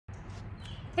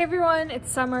Hey everyone,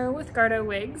 it's Summer with Gardeaux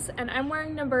Wigs, and I'm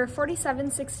wearing number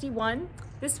 4761.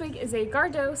 This wig is a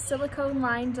Gardeaux Silicone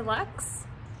Line Deluxe,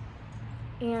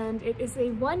 and it is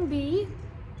a 1B.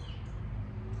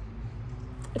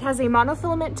 It has a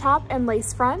monofilament top and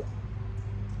lace front.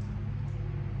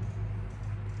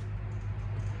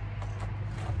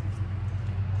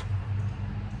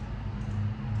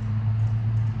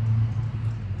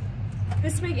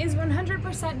 This wig is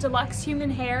 100% deluxe human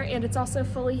hair, and it's also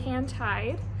fully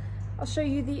hand-tied. I'll show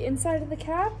you the inside of the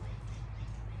cap.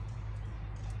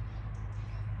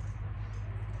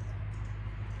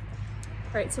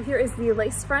 All right, so here is the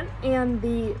lace front and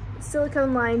the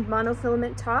silicone lined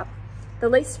monofilament top. The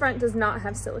lace front does not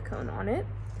have silicone on it.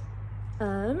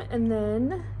 And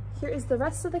then here is the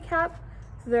rest of the cap.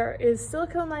 So there is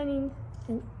silicone lining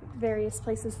in various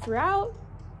places throughout.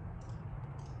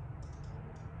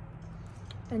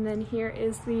 And then here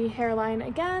is the hairline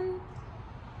again.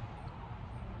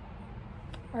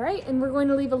 All right, and we're going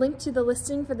to leave a link to the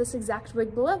listing for this exact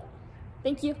wig below.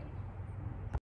 Thank you.